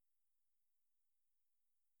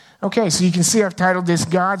Okay, so you can see I've titled this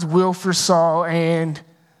God's Will for Saul and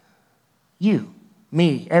you,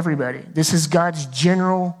 me, everybody. This is God's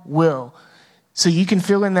general will. So you can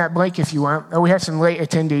fill in that blank if you want. Oh, we have some late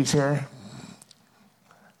attendees here.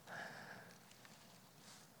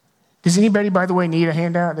 Does anybody, by the way, need a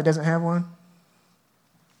handout that doesn't have one?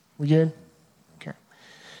 We good? Okay.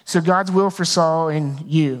 So God's will for Saul and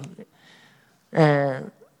you.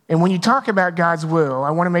 And when you talk about God's will,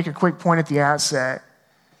 I want to make a quick point at the outset.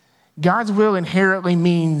 God's will inherently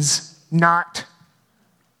means not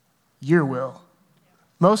your will.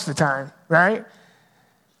 Most of the time, right?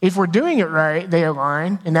 If we're doing it right, they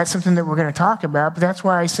align, and that's something that we're going to talk about, but that's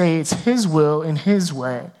why I say it's his will in his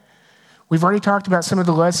way. We've already talked about some of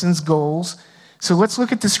the lessons, goals. So let's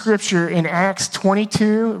look at the scripture in Acts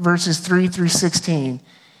 22, verses 3 through 16.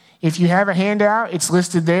 If you have a handout, it's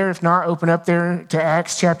listed there. If not, open up there to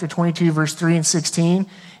Acts chapter 22, verse 3 and 16.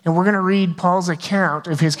 And we're going to read Paul's account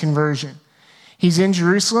of his conversion. He's in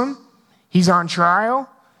Jerusalem. He's on trial.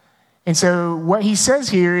 And so what he says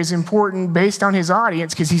here is important based on his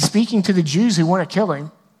audience because he's speaking to the Jews who want to kill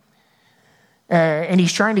him. And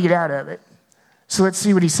he's trying to get out of it. So let's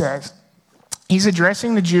see what he says. He's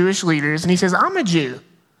addressing the Jewish leaders, and he says, I'm a Jew,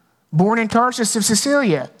 born in Tarsus of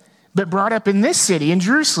Cilicia, but brought up in this city, in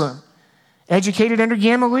Jerusalem, educated under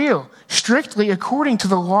Gamaliel, strictly according to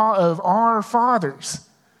the law of our fathers,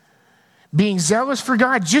 being zealous for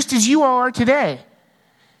God, just as you all are today.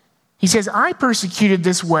 He says, I persecuted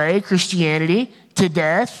this way, Christianity, to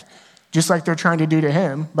death, just like they're trying to do to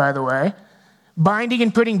him, by the way, binding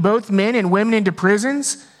and putting both men and women into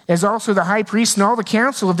prisons, as also the high priest and all the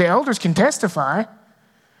council of the elders can testify.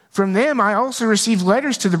 From them I also received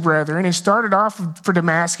letters to the brethren and started off for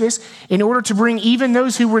Damascus in order to bring even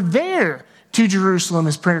those who were there to Jerusalem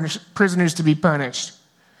as prisoners to be punished.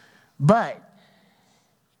 But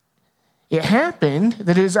it happened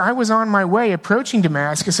that as I was on my way approaching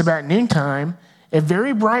Damascus about noontime, a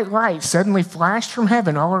very bright light suddenly flashed from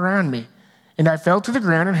heaven all around me. And I fell to the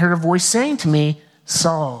ground and heard a voice saying to me,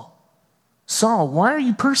 Saul, Saul, why are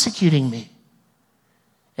you persecuting me?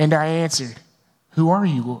 And I answered, who are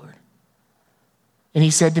you, Lord? And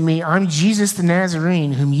he said to me, I'm Jesus the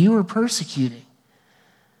Nazarene, whom you are persecuting.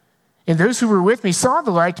 And those who were with me saw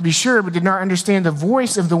the light, to be sure, but did not understand the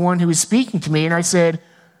voice of the one who was speaking to me. And I said,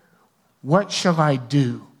 what shall I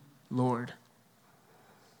do, Lord?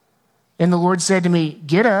 And the Lord said to me,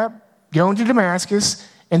 get up, go into Damascus,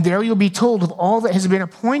 and there you'll be told of all that has been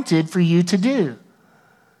appointed for you to do.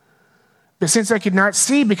 But since I could not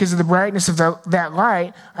see because of the brightness of that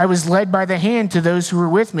light, I was led by the hand to those who were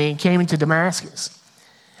with me and came into Damascus.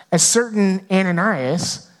 A certain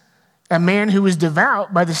Ananias, a man who was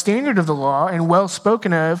devout by the standard of the law and well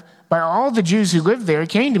spoken of by all the Jews who lived there,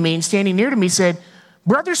 came to me and standing near to me said,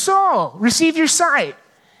 Brother Saul, receive your sight.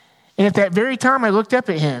 And at that very time I looked up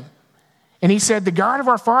at him. And he said, the God of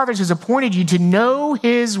our fathers has appointed you to know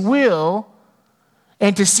his will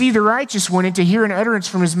and to see the righteous one and to hear an utterance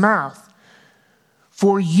from his mouth.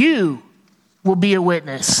 For you will be a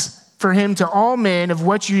witness for him to all men of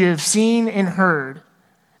what you have seen and heard.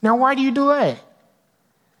 Now, why do you delay?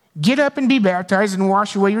 Get up and be baptized and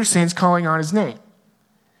wash away your sins, calling on his name.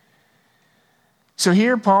 So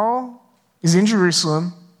here Paul is in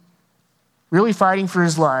Jerusalem, really fighting for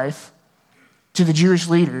his life to the Jewish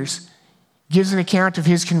leaders, gives an account of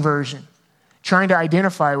his conversion, trying to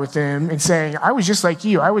identify with them and saying, I was just like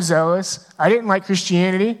you. I was zealous. I didn't like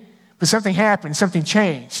Christianity, but something happened. Something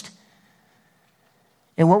changed.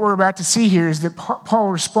 And what we're about to see here is that Paul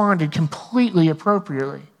responded completely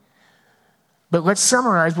appropriately. But let's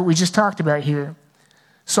summarize what we just talked about here.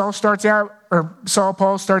 Paul starts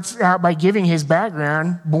out by giving his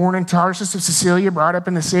background, born in Tarsus of Cilicia, brought up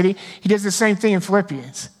in the city. He does the same thing in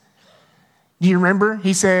Philippians. Do you remember?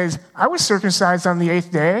 He says, I was circumcised on the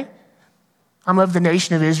 8th day. I'm of the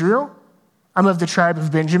nation of Israel. I'm of the tribe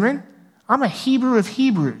of Benjamin. I'm a Hebrew of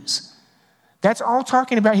Hebrews. That's all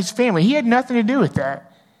talking about his family. He had nothing to do with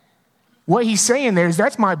that. What he's saying there is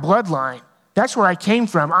that's my bloodline. That's where I came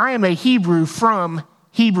from. I am a Hebrew from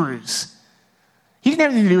Hebrews. He didn't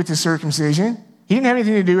have anything to do with his circumcision. He didn't have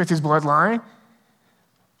anything to do with his bloodline.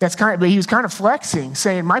 But he was kind of flexing,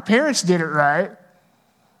 saying, my parents did it right.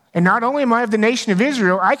 And not only am I of the nation of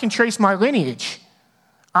Israel, I can trace my lineage.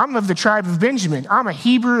 I'm of the tribe of Benjamin. I'm a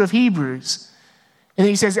Hebrew of Hebrews. And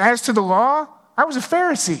then he says, as to the law, I was a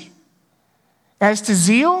Pharisee. As to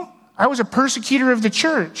zeal, I was a persecutor of the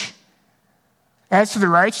church. As to the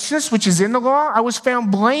righteousness which is in the law, I was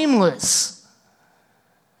found blameless.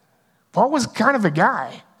 Paul was kind of a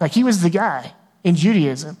guy. Like he was the guy in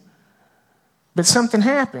Judaism. But something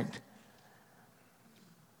happened.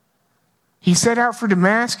 He set out for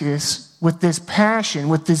Damascus with this passion,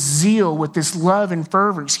 with this zeal, with this love and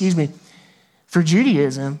fervor, for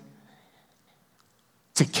Judaism,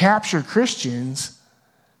 to capture Christians,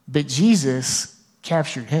 but Jesus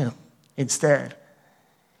captured him instead.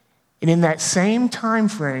 And in that same time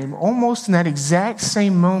frame, almost in that exact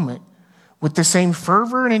same moment, with the same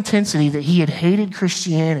fervor and intensity that he had hated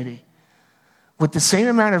Christianity, with the same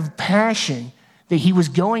amount of passion that he was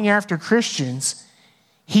going after Christians,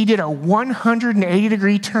 he did a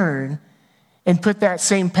 180-degree turn and put that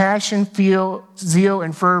same passion, zeal,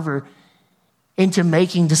 and fervor into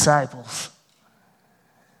making disciples.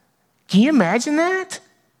 Can you imagine that?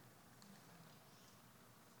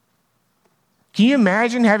 Can you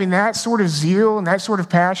imagine having that sort of zeal and that sort of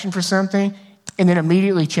passion for something and then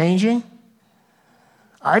immediately changing?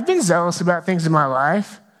 I've been zealous about things in my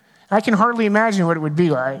life. I can hardly imagine what it would be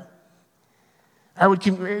like.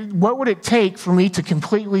 What would it take for me to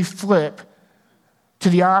completely flip to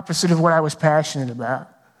the opposite of what I was passionate about?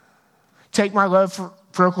 Take my love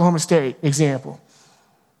for Oklahoma State example.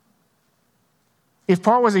 If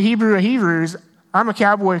Paul was a Hebrew of Hebrews, I'm a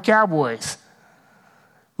cowboy of cowboys.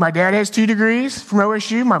 My dad has 2 degrees from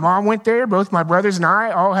OSU. My mom went there. Both my brothers and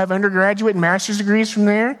I all have undergraduate and master's degrees from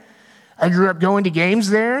there. I grew up going to games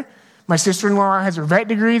there. My sister-in-law has her vet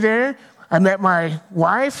degree there. I met my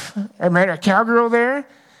wife. I met a cowgirl there.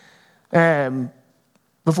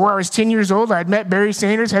 Before I was 10 years old, I had met Barry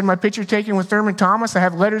Sanders, had my picture taken with Thurman Thomas. I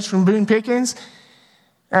have letters from Boone Pickens.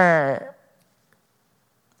 I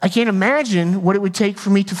can't imagine what it would take for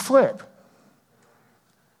me to flip.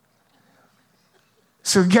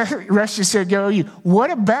 So Rush just said, go you. What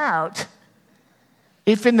about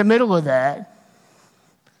if in the middle of that,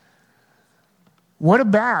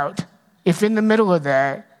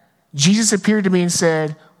 Jesus appeared to me and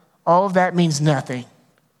said, all of that means nothing.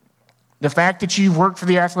 The fact that you work for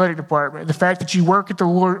the athletic department, the fact that you work at the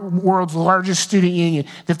world's largest student union,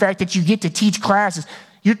 the fact that you get to teach classes,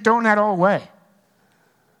 you're throwing that all away.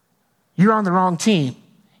 You're on the wrong team.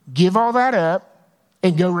 Give all that up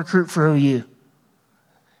and go recruit for OU.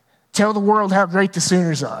 Tell the world how great the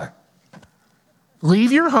Sooners are.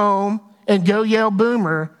 Leave your home and go yell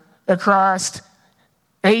Boomer across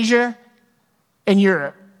Asia and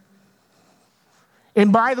Europe.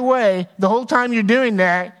 And by the way, the whole time you're doing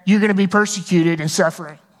that, you're going to be persecuted and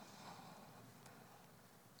suffering.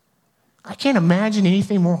 I can't imagine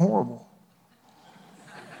anything more horrible.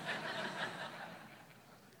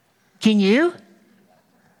 Can you?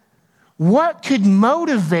 What could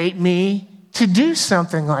motivate me to do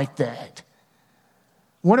something like that?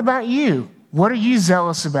 What about you? What are you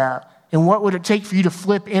zealous about? And what would it take for you to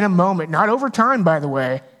flip in a moment, not over time, by the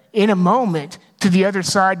way, in a moment to the other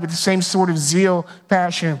side with the same sort of zeal,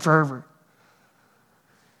 passion, and fervor?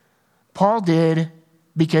 Paul did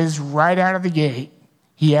because right out of the gate,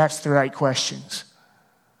 he asked the right questions.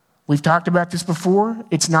 We've talked about this before.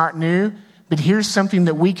 It's not new, but here's something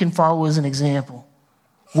that we can follow as an example.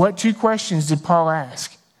 What 2 questions did Paul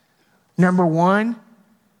ask? Number 1,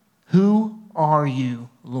 who are you,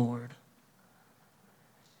 Lord?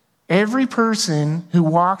 Every person who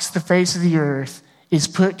walks the face of the earth is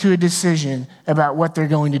put to a decision about what they're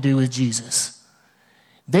going to do with Jesus.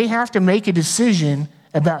 They have to make a decision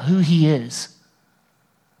about who he is.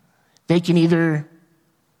 They can either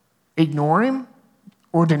ignore him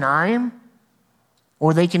or deny him,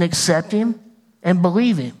 or they can accept him and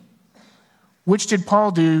believe him. Which did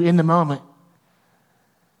Paul do in the moment?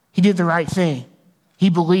 He did the right thing. He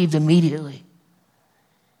believed immediately.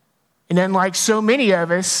 And unlike so many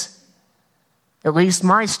of us, at least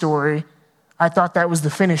my story, I thought that was the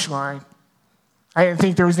finish line. I didn't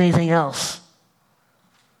think there was anything else.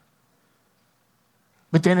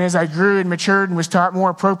 But then as I grew and matured and was taught more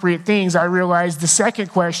appropriate things, I realized the second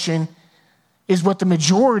question is what the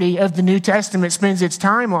majority of the New Testament spends its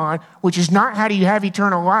time on, which is not how do you have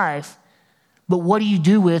eternal life, but what do you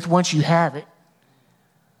do with once you have it?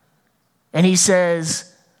 And he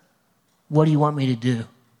says, what do you want me to do?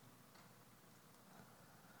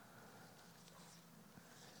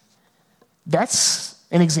 That's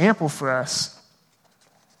an example for us.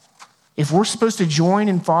 If we're supposed to join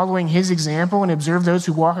in following his example and observe those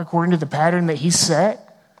who walk according to the pattern that he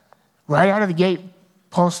set, right out of the gate,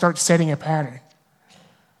 Paul starts setting a pattern.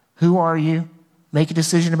 Who are you? Make a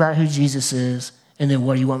decision about who Jesus is, and then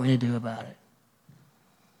what do you want me to do about it?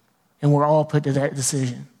 And we're all put to that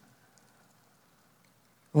decision.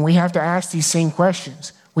 And we have to ask these same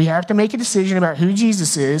questions. We have to make a decision about who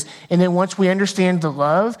Jesus is, and then once we understand the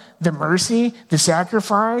love, the mercy, the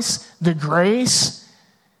sacrifice, the grace,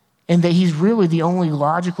 and that he's really the only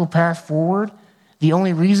logical path forward, the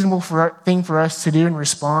only reasonable thing for us to do in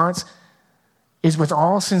response, is with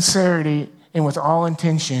all sincerity and with all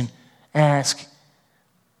intention, ask,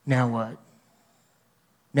 now what?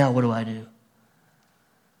 Now what do I do?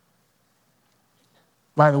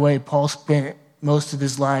 By the way, Paul spent most of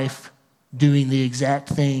his life doing the exact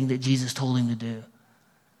thing that Jesus told him to do.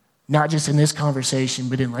 Not just in this conversation,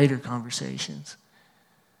 but in later conversations.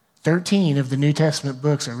 13 of the New Testament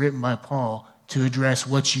books are written by Paul to address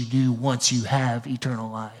what you do once you have eternal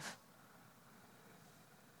life.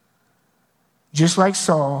 Just like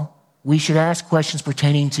Saul, we should ask questions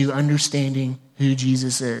pertaining to understanding who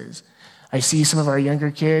Jesus is. I see some of our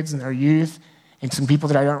younger kids and our youth and some people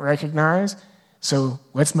that I don't recognize. So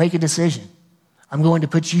let's make a decision. I'm going to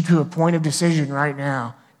put you to a point of decision right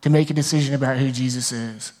now to make a decision about who Jesus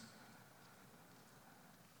is.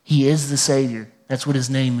 He is the Savior. That's what his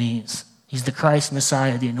name means. He's the Christ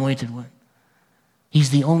Messiah, the anointed one. He's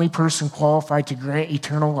the only person qualified to grant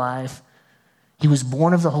eternal life. He was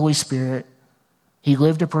born of the Holy Spirit. He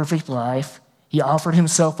lived a perfect life. He offered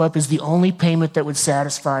himself up as the only payment that would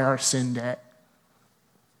satisfy our sin debt.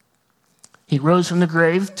 He rose from the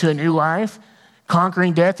grave to a new life,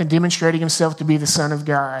 conquering death and demonstrating himself to be the Son of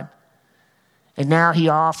God. And now he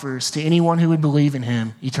offers to anyone who would believe in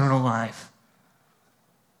him eternal life.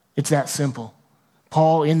 It's that simple.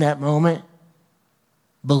 Paul, in that moment,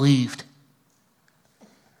 believed.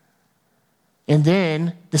 And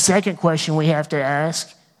then the second question we have to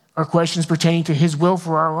ask are questions pertaining to his will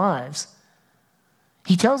for our lives.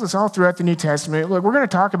 He tells us all throughout the New Testament, look, we're going to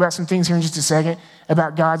talk about some things here in just a second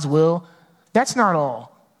about God's will. That's not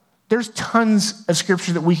all. There's tons of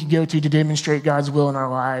scripture that we could go to demonstrate God's will in our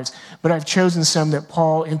lives, but I've chosen some that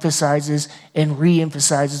Paul emphasizes and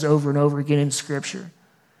re-emphasizes over and over again in scripture.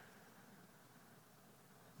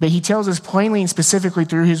 But he tells us plainly and specifically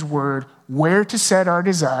through his word where to set our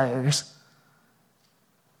desires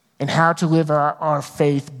and how to live our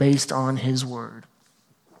faith based on his word.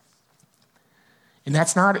 And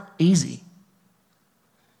that's not easy.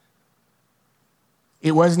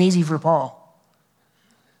 It wasn't easy for Paul.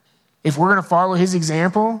 If we're going to follow his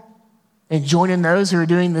example and join in those who are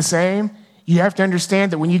doing the same, you have to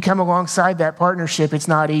understand that when you come alongside that partnership, it's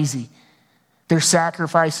not easy. There's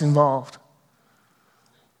sacrifice involved.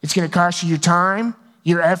 It's going to cost you your time,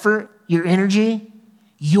 your effort, your energy,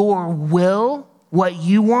 your will, what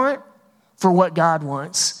you want for what God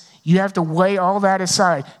wants. You have to weigh all that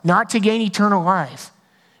aside, not to gain eternal life,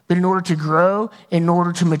 but in order to grow, in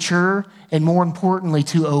order to mature, and more importantly,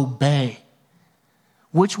 to obey.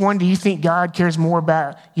 Which one do you think God cares more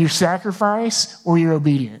about, your sacrifice or your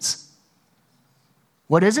obedience?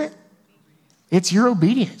 What is it? It's your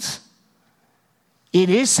obedience. It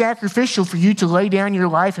is sacrificial for you to lay down your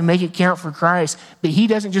life and make it count for Christ, but he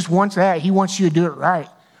doesn't just want that. He wants you to do it right,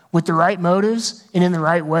 with the right motives and in the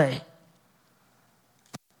right way.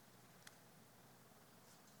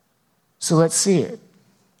 So let's see it.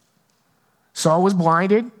 Saul was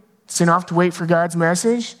blinded, sent off to wait for God's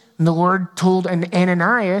message, and the Lord told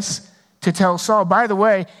Ananias to tell Saul. By the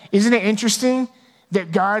way, isn't it interesting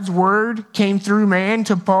that God's word came through man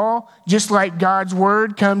to Paul, just like God's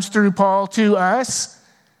word comes through Paul to us?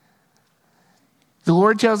 The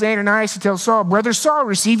Lord tells Ananias to tell Saul, Brother Saul,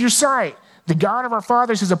 receive your sight. The God of our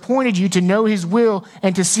fathers has appointed you to know his will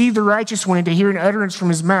and to see the righteous one and to hear an utterance from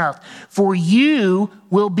his mouth. For you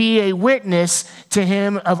will be a witness to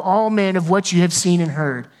him of all men of what you have seen and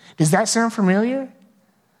heard. Does that sound familiar?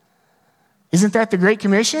 Isn't that the Great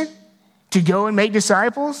Commission? To go and make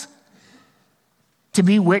disciples? To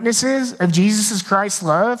be witnesses of Jesus Christ's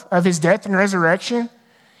love, of his death and resurrection?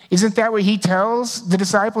 Isn't that what he tells the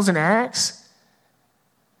disciples in Acts?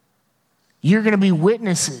 You're going to be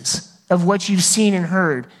witnesses of what you've seen and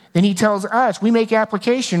heard. Then he tells us, we make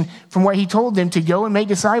application from what he told them to go and make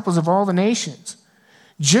disciples of all the nations.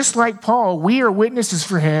 Just like Paul, we are witnesses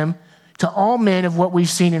for him to all men of what we've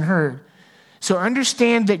seen and heard. So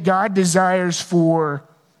understand that God desires for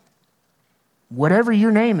whatever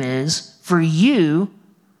your name is, for you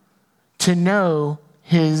to know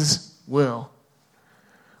his will.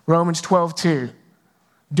 Romans 12:2.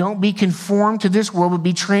 Don't be conformed to this world, but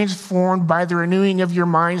be transformed by the renewing of your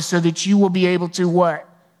mind so that you will be able to what?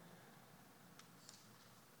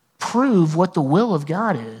 Prove what the will of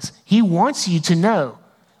God is. He wants you to know.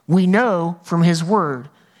 We know from his word.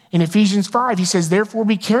 In Ephesians 5, he says, therefore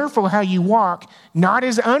be careful how you walk, not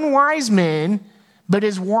as unwise men, but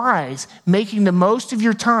as wise, making the most of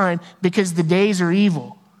your time because the days are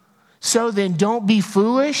evil. So then don't be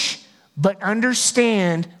foolish, but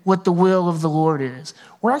understand what the will of the Lord is.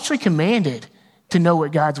 We're actually commanded to know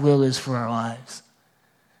what God's will is for our lives.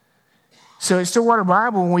 So at Stillwater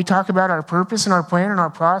Bible, when we talk about our purpose and our plan and our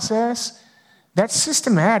process, that's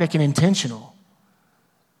systematic and intentional.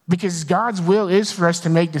 Because God's will is for us to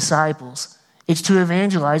make disciples. It's to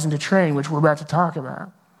evangelize and to train, which we're about to talk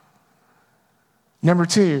about. Number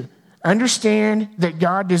 2, understand that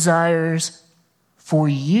God desires for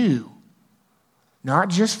you, not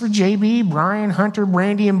just for JB, Brian, Hunter,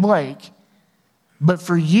 Brandy, and Blake, but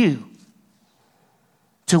for you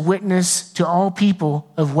to witness to all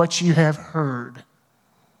people of what you have heard.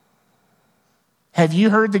 Have you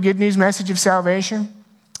heard the good news message of salvation?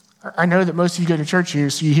 I know that most of you go to church here,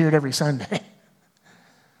 so you hear it every Sunday.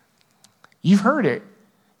 You've heard it.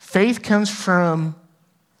 Faith comes from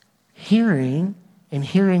hearing, and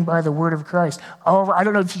hearing by the word of Christ. I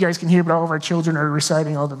don't know if you guys can hear, but all of our children are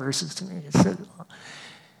reciting all the verses to me.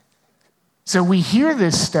 So we hear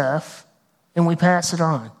this stuff, and we pass it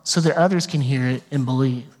on so that others can hear it and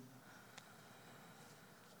believe.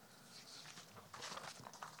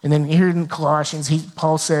 And then here in Colossians,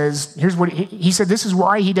 Paul says, here's what he said, this is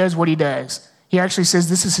why he does what he does. He actually says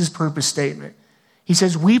this is his purpose statement. He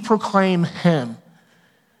says, we proclaim him,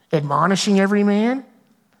 admonishing every man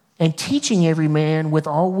and teaching every man with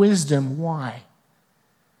all wisdom. Why?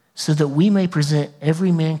 So that we may present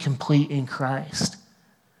every man complete in Christ.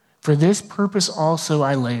 For this purpose also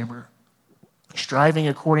I labor, striving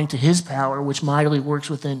according to his power, which mightily works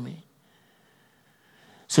within me.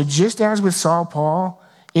 So just as with Saul, Paul,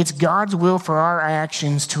 it's God's will for our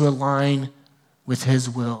actions to align with his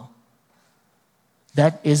will.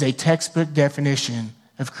 That is a textbook definition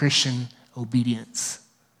of Christian obedience.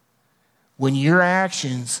 When your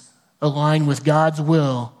actions align with God's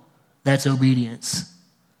will, that's obedience.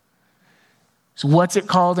 So what's it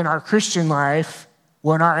called in our Christian life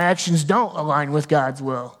when our actions don't align with God's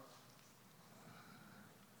will?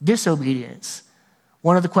 Disobedience.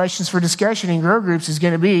 One of the questions for discussion in grow groups is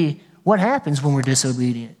going to be, what happens when we're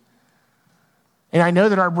disobedient? And I know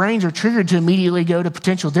that our brains are triggered to immediately go to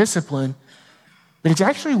potential discipline, but it's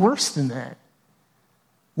actually worse than that.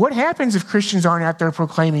 What happens if Christians aren't out there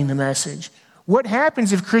proclaiming the message? What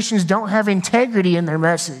happens if Christians don't have integrity in their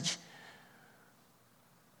message?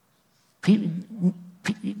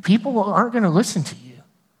 People aren't going to listen to you.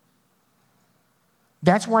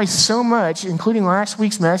 That's why so much, including last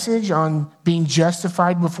week's message on being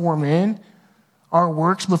justified before men, our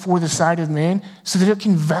works before the sight of men, so that it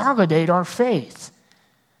can validate our faith.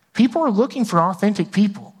 People are looking for authentic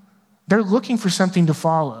people. They're looking for something to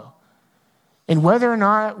follow. And whether or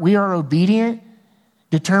not we are obedient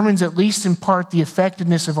determines, at least in part, the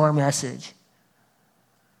effectiveness of our message.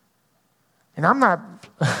 And I'm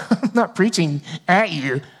not preaching at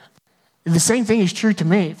you. The same thing is true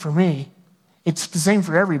for me. It's the same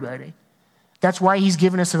for everybody. That's why he's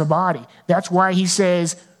given us a body. That's why he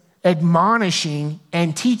says, admonishing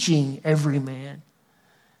and teaching every man.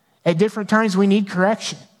 At different times, we need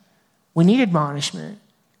correction. We need admonishment.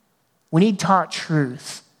 We need taught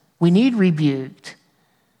truth. We need rebuked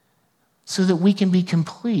so that we can be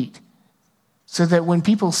complete. So that when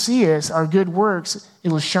people see us, our good works, it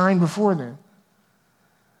will shine before them.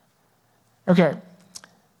 Okay,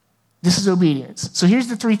 this is obedience. So here's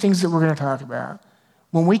the 3 things that we're going to talk about.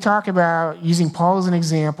 When we talk about using Paul as an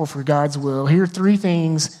example for God's will, here are 3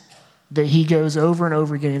 things that he goes over and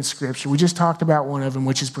over again in Scripture. We just talked about one of them,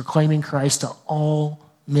 which is proclaiming Christ to all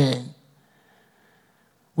men.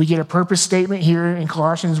 We get a purpose statement here in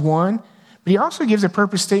Colossians 1, but he also gives a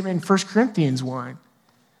purpose statement in 1 Corinthians 1.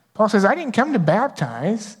 Paul says, I didn't come to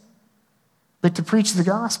baptize, but to preach the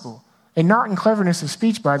gospel. And not in cleverness of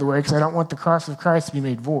speech, by the way, because I don't want the cross of Christ to be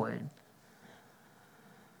made void.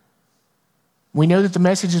 We know that the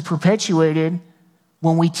message is perpetuated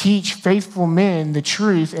when we teach faithful men the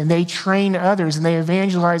truth and they train others and they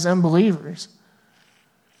evangelize unbelievers.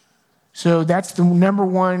 So that's the number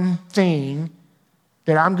one thing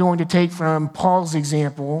that I'm going to take from Paul's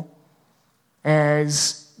example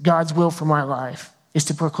as God's will for my life, is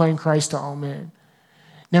to proclaim Christ to all men.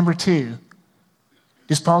 Number 2,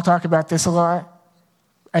 does Paul talk about this a lot?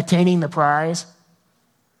 Attaining the prize?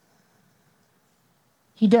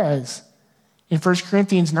 He does. In 1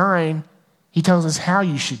 Corinthians 9, he tells us how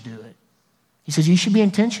you should do it. He says you should be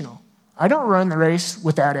intentional. I don't run the race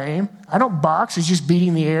without aim. I don't box as just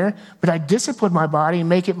beating the air, but I discipline my body and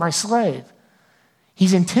make it my slave.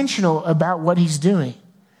 He's intentional about what he's doing.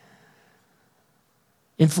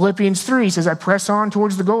 In Philippians 3, he says, I press on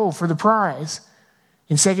towards the goal for the prize.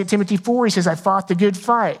 In 2 Timothy 4, he says, I fought the good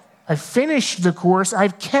fight. I finished the course.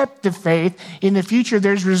 I've kept the faith. In the future,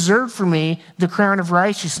 there's reserved for me the crown of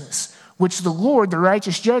righteousness, which the Lord, the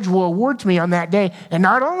righteous judge, will award to me on that day. And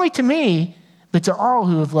not only to me, but to all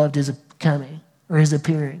who have loved his coming or his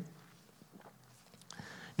appearing.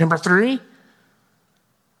 Number 3,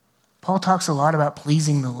 Paul talks a lot about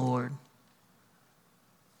pleasing the Lord.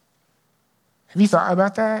 Have you thought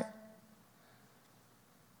about that?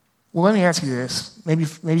 Well, let me ask you this. Maybe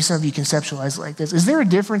some of you conceptualize it like this. Is there a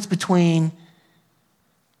difference between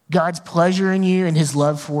God's pleasure in you and his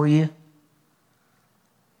love for you?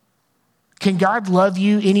 Can God love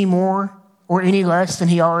you any more or any less than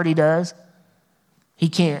he already does? He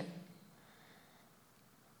can't.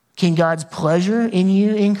 Can God's pleasure in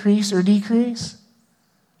you increase or decrease?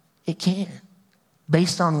 It can.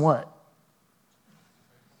 Based on what?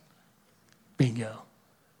 Bingo.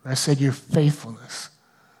 I said your faithfulness.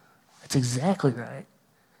 That's exactly right.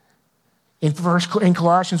 In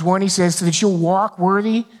Colossians 1, he says, so that you'll walk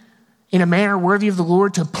worthy, in a manner worthy of the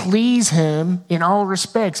Lord, to please him in all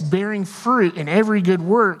respects, bearing fruit in every good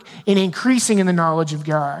work and increasing in the knowledge of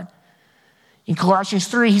God. In Colossians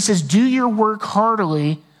 3, he says, do your work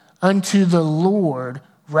heartily unto the Lord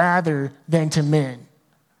rather than to men.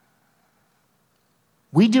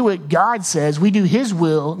 We do what God says. We do his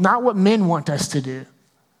will, not what men want us to do.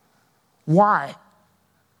 Why?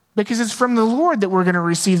 Because it's from the Lord that we're going to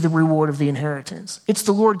receive the reward of the inheritance. It's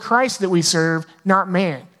the Lord Christ that we serve, not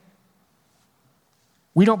man.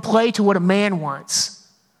 We don't play to what a man wants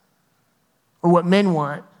or what men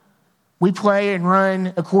want. We play and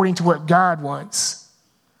run according to what God wants.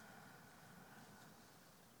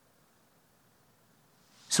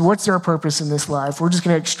 So what's our purpose in this life? We're just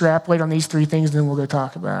going to extrapolate on these three things, and then we'll go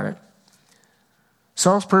talk about it.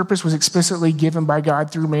 Saul's purpose was explicitly given by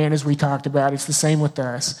God through man, as we talked about. It's the same with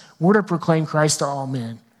us. We're to proclaim Christ to all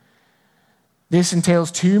men. This entails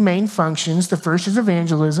two main functions. The first is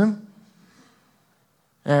evangelism.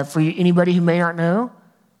 For anybody who may not know,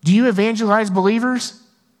 do you evangelize believers?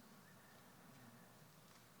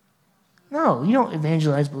 No, you don't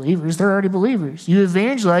evangelize believers. They're already believers. You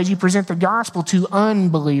evangelize, you present the gospel to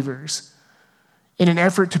unbelievers in an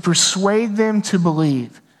effort to persuade them to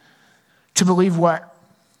believe. To believe what?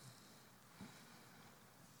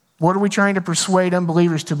 What are we trying to persuade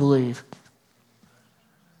unbelievers to believe?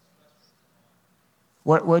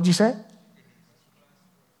 What did you say?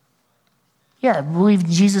 Yeah, believe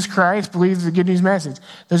in Jesus Christ, believe the good news message.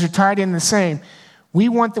 Those are tied in the same. We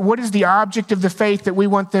want what is the object of the faith that we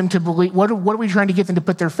want them to believe? What are we trying to get them to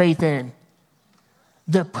put their faith in?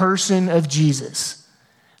 The person of Jesus.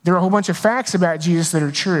 There are a whole bunch of facts about Jesus that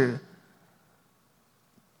are true.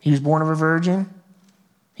 He was born of a virgin.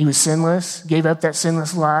 He was sinless, gave up that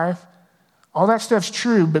sinless life. All that stuff's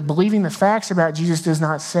true, but believing the facts about Jesus does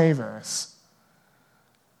not save us.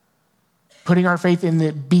 Putting our faith in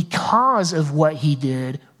that because of what he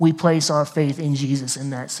did, we place our faith in Jesus,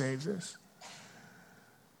 and that saves us.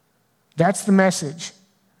 That's the message.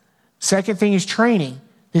 Second thing is training.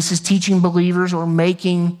 This is teaching believers or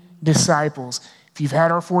making disciples. If you've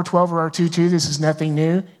had our 412 or our 2:2, this is nothing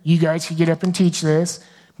new. You guys can get up and teach this.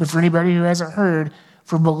 But for anybody who hasn't heard,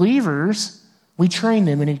 for believers, we train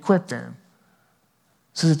them and equip them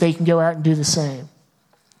so that they can go out and do the same.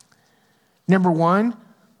 Number one,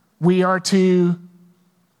 we are to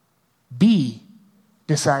be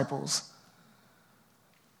disciples.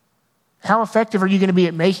 How effective are you going to be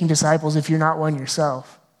at making disciples if you're not one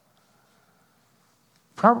yourself?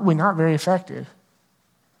 Probably not very effective.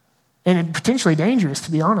 And potentially dangerous,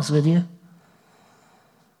 to be honest with you.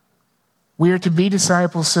 We are to be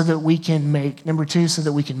disciples so that we can make, number two, so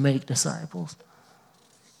that we can make disciples.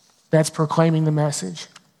 That's proclaiming the message.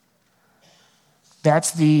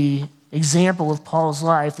 That's the example of Paul's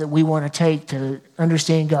life that we want to take to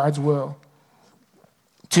understand God's will.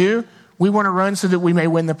 Two, we want to run so that we may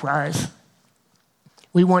win the prize.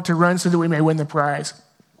 We want to run so that we may win the prize.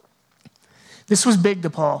 This was big to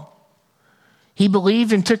Paul. He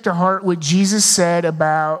believed and took to heart what Jesus said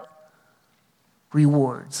about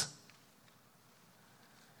rewards.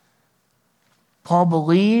 Paul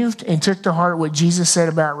believed and took to heart what Jesus said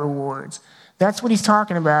about rewards. That's what he's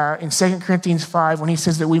talking about in 2 Corinthians 5 when he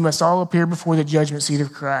says that we must all appear before the judgment seat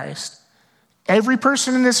of Christ. Every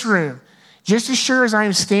person in this room, just as sure as I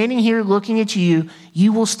am standing here looking at you,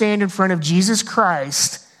 you will stand in front of Jesus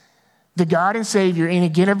Christ, the God and Savior,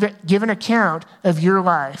 and give an account of your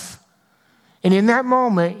life. And in that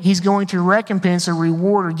moment, he's going to recompense or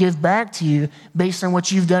reward or give back to you based on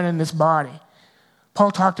what you've done in this body.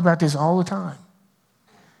 Paul talked about this all the time.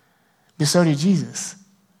 But so did Jesus.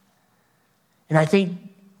 And I think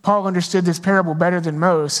Paul understood this parable better than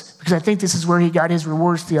most because I think this is where he got his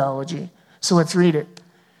rewards theology. So let's read it.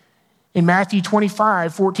 In Matthew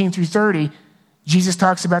 25, 14 through 30, Jesus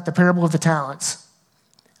talks about the parable of the talents.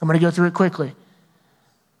 I'm going to go through it quickly.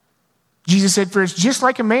 Jesus said, for it's just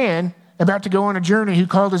like a man about to go on a journey who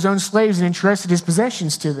called his own slaves and entrusted his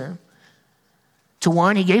possessions to them. To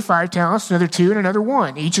one, he gave 5 talents, to another 2, and another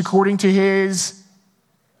 1, each according to his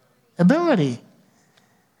ability.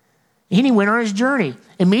 And he went on his journey.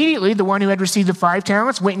 Immediately, the one who had received the 5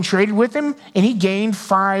 talents went and traded with him, and he gained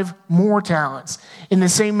 5 more talents. In the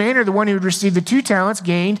same manner, the one who had received the 2 talents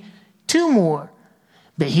gained 2 more.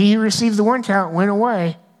 But he who received the 1 talent went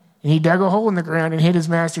away, and he dug a hole in the ground and hid his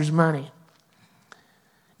master's money.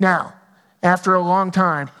 Now, after a long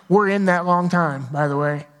time, we're in that long time, by the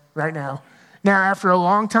way, right now. Now, after a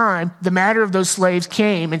long time, the master of those slaves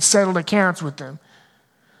came and settled accounts with them.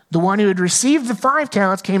 The one who had received the 5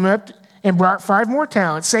 talents came up and brought 5 more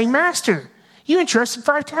talents, saying, Master, you entrusted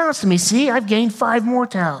 5 talents to me. See, I've gained 5 more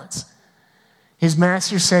talents. His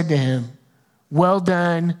master said to him, well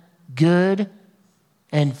done, good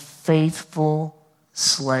and faithful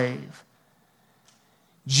slave.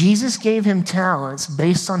 Jesus gave him talents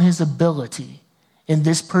based on his ability, and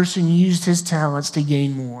this person used his talents to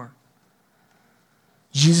gain more.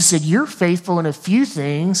 Jesus said, you're faithful in a few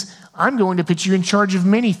things. I'm going to put you in charge of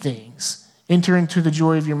many things. Enter into the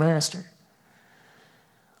joy of your master.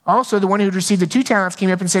 Also, the one who had received the 2 talents came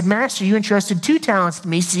up and said, Master, you entrusted 2 talents to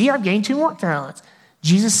me. See, I've gained 2 more talents.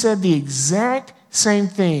 Jesus said the exact same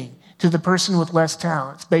thing to the person with less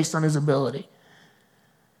talents based on his ability.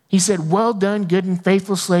 He said, well done, good and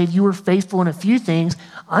faithful slave. You were faithful in a few things.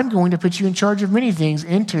 I'm going to put you in charge of many things.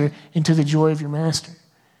 Enter into the joy of your master.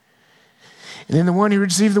 And then the one who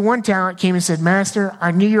received the 1 talent came and said, Master,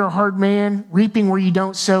 I knew you're a hard man, reaping where you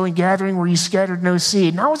don't sow and gathering where you scattered no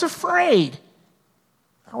seed. And I was afraid.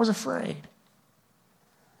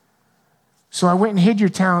 So I went and hid your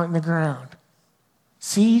talent in the ground.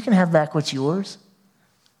 See, you can have back what's yours.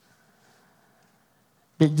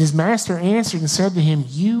 But his master answered and said to him,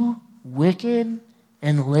 you wicked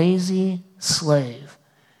and lazy slave.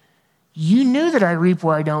 You knew that I reap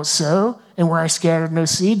where I don't sow and where I scattered no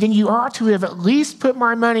seed. Then you ought to have at least put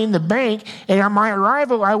my money in the bank, and on my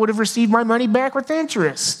arrival I would have received my money back with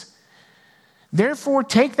interest. Therefore,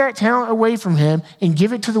 take that talent away from him and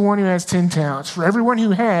give it to the one who has 10 talents. For everyone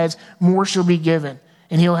who has, more shall be given,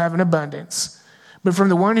 and he'll have an abundance. But from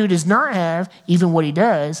the one who does not have, even what he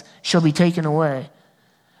does shall be taken away.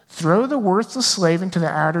 Throw the worthless slave into the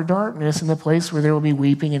outer darkness, in the place where there will be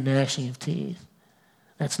weeping and gnashing of teeth.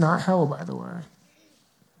 That's not hell, by the way.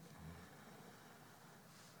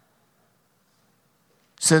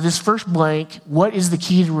 So this first blank, what is the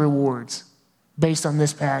key to rewards based on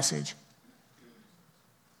this passage?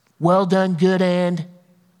 Well done, good, and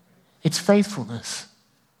it's faithfulness.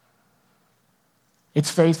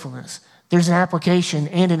 It's faithfulness. There's an application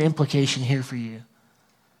and an implication here for you.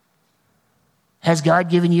 Has God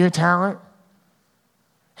given you a talent?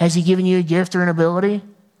 Has he given you a gift or an ability?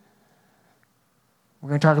 We're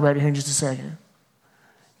going to talk about it here in just a second.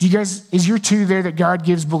 Do you guys, is your 2 there that God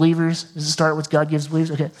gives believers? Does it start with God gives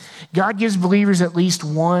believers? Okay. God gives believers at least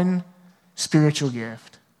 1 spiritual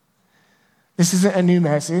gift. This isn't a new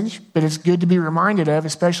message, but it's good to be reminded of,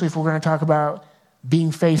 especially if we're going to talk about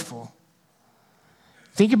being faithful.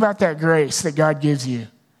 Think about that grace that God gives you.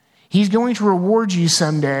 He's going to reward you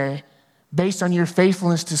someday based on your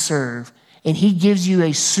faithfulness to serve, and he gives you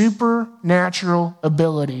a supernatural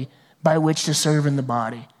ability by which to serve in the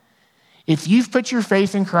body. If you've put your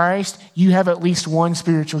faith in Christ, you have at least 1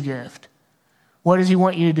 spiritual gift. What does he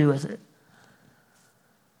want you to do with it?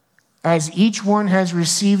 As each one has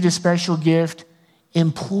received a special gift,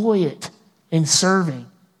 employ it in serving.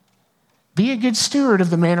 Be a good steward of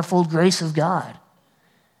the manifold grace of God.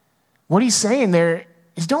 What he's saying there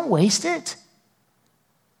is don't waste it.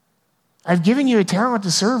 I've given you a talent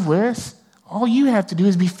to serve with. All you have to do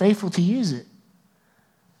is be faithful to use it.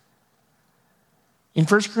 In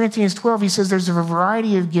 1 Corinthians 12, he says there's a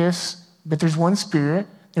variety of gifts, but there's one Spirit.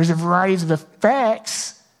 There's a variety of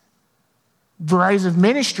effects, varieties of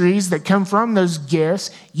ministries that come from those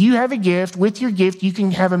gifts. You have a gift. With your gift, you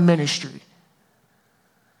can have a ministry.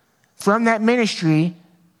 From that ministry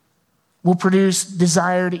will produce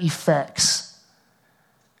desired effects.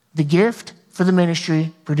 The gift for the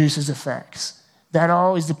ministry produces effects. That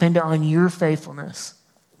all is dependent on your faithfulness.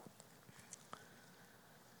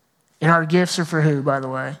 And our gifts are for who, by the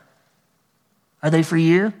way? Are they for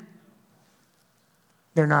you?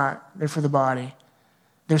 They're not. They're for the body.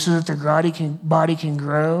 They're so that the body can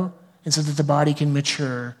grow and so that the body can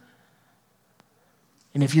mature.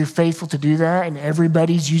 And if you're faithful to do that and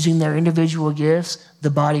everybody's using their individual gifts, the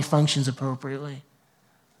body functions appropriately.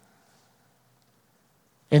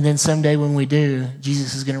 And then someday when we do,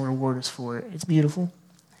 Jesus is going to reward us for it. It's beautiful.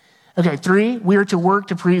 Okay, 3, we are to work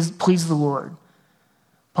to please the Lord.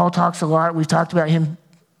 Paul talks a lot. We've talked about him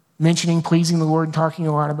mentioning pleasing the Lord and talking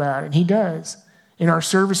a lot about it. And he does. And our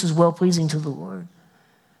service is well-pleasing to the Lord.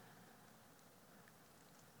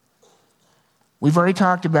 We've already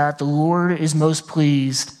talked about the Lord is most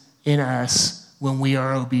pleased in us when we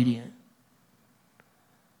are obedient.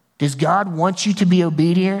 Does God want you to be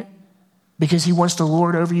obedient because he wants to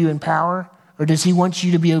lord over you in power? Or does he want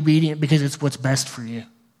you to be obedient because it's what's best for you?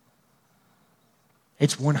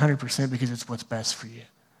 It's 100% because it's what's best for you.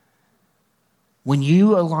 When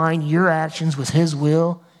you align your actions with his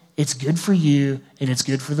will, it's good for you, and it's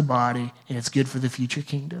good for the body, and it's good for the future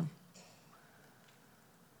kingdom.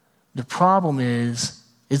 The problem is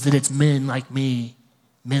that it's men like me,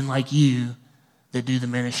 men like you, that do the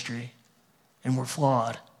ministry, and we're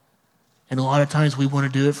flawed. And a lot of times we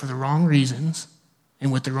want to do it for the wrong reasons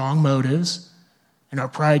and with the wrong motives, and our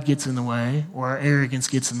pride gets in the way, or our arrogance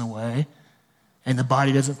gets in the way, and the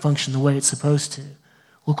body doesn't function the way it's supposed to.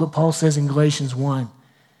 Look what Paul says in Galatians 1.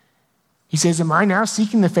 He says, am I now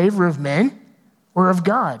seeking the favor of men or of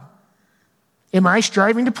God? Am I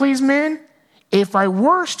striving to please men? If I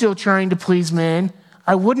were still trying to please men,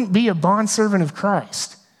 I wouldn't be a bondservant of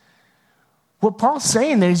Christ. What Paul's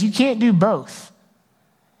saying there is you can't do both.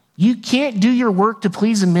 You can't do your work to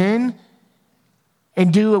please men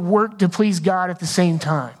and do a work to please God at the same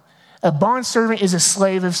time. A bondservant is a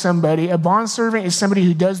slave of somebody. A bondservant is somebody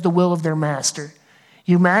who does the will of their master.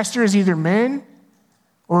 Your master is either men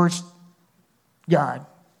or it's God.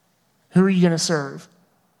 Who are you going to serve?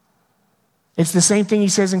 It's the same thing he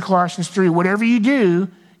says in Colossians 3. Whatever you do,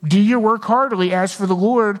 do your work heartily as for the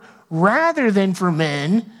Lord rather than for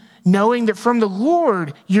men, knowing that from the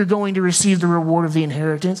Lord you're going to receive the reward of the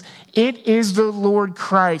inheritance. It is the Lord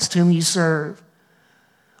Christ whom you serve.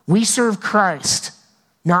 We serve Christ,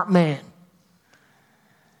 not man.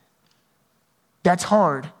 That's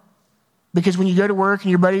hard. Because when you go to work and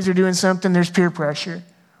your buddies are doing something, there's peer pressure.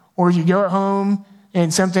 Or you go at home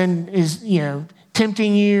and something is,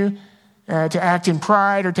 tempting you to act in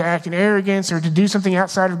pride or to act in arrogance or to do something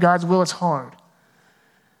outside of God's will. It's hard.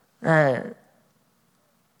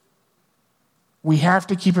 We have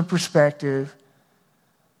to keep a perspective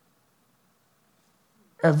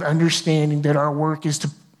of understanding that our work is to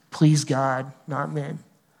please God, not men.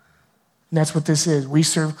 And that's what this is. We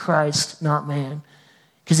serve Christ, not man.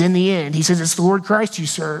 Because in the end, he says it's the Lord Christ you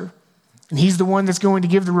serve. And he's the one that's going to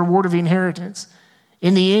give the reward of the inheritance.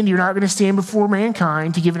 In the end, you're not going to stand before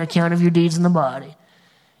mankind to give an account of your deeds in the body.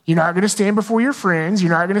 You're not going to stand before your friends.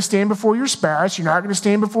 You're not going to stand before your spouse. You're not going to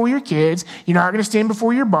stand before your kids. You're not going to stand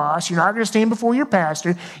before your boss. You're not going to stand before your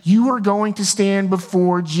pastor. You are going to stand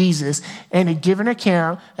before Jesus and give an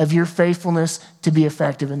account of your faithfulness to be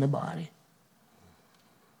effective in the body.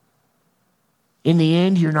 In the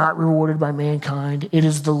end, you're not rewarded by mankind. It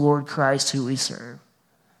is the Lord Christ who we serve.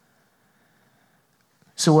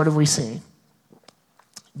 So what have we seen?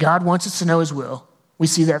 God wants us to know his will. We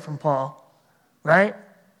see that from Paul, right?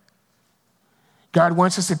 God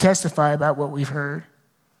wants us to testify about what we've heard.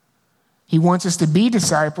 He wants us to be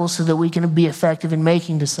disciples so that we can be effective in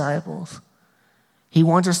making disciples. He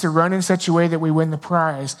wants us to run in such a way that we win the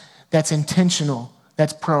prize. That's intentional.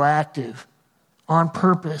 That's proactive. On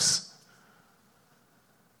purpose.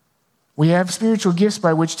 We have spiritual gifts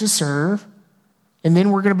by which to serve, and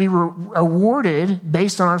then we're going to be rewarded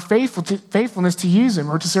based on our faithfulness to use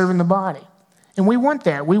them or to serve in the body. And we want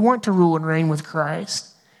that. We want to rule and reign with Christ.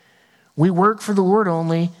 We work for the Lord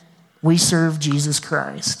only. We serve Jesus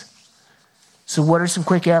Christ. So what are some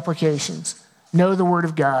quick applications? Know the Word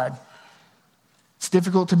of God. It's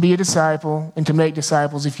difficult to be a disciple and to make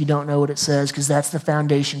disciples if you don't know what it says, because that's the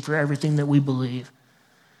foundation for everything that we believe.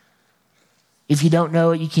 If you don't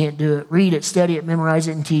know it, you can't do it. Read it, study it, memorize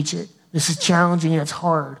it, and teach it. This is challenging and it's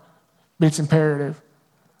hard, but it's imperative.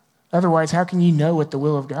 Otherwise, how can you know what the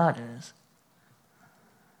will of God is?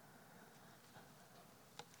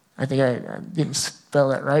 I think I didn't spell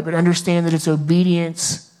that right, but understand that it's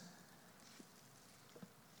obedience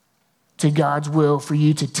to God's will for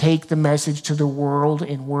you to take the message to the world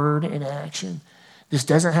in word and action. This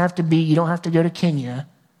doesn't have to be, you don't have to go to Kenya.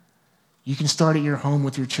 You can start at your home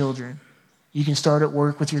with your children. You can start at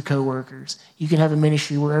work with your coworkers. You can have a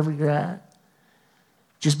ministry wherever you're at.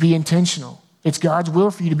 Just be intentional. It's God's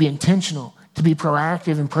will for you to be intentional, to be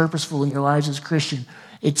proactive and purposeful in your lives as a Christian.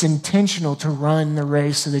 It's intentional to run the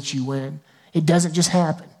race so that you win. It doesn't just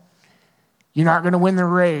happen. You're not going to win the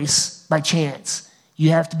race by chance. You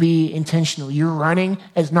have to be intentional. You're running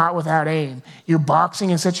as not without aim. You're boxing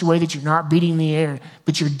in such a way that you're not beating the air,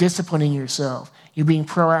 but you're disciplining yourself. You're being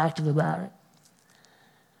proactive about it.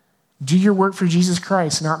 Do your work for Jesus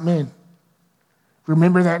Christ, not men.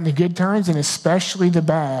 Remember that in the good times and especially the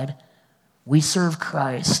bad, we serve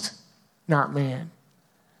Christ, not man.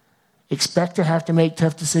 Expect to have to make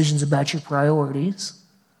tough decisions about your priorities.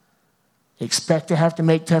 Expect to have to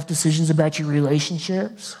make tough decisions about your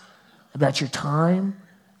relationships, about your time,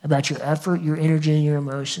 about your effort, your energy, and your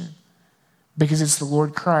emotion, because it's the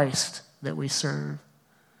Lord Christ that we serve.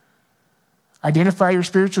 Identify your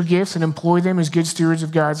spiritual gifts and employ them as good stewards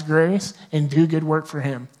of God's grace and do good work for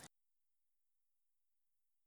Him.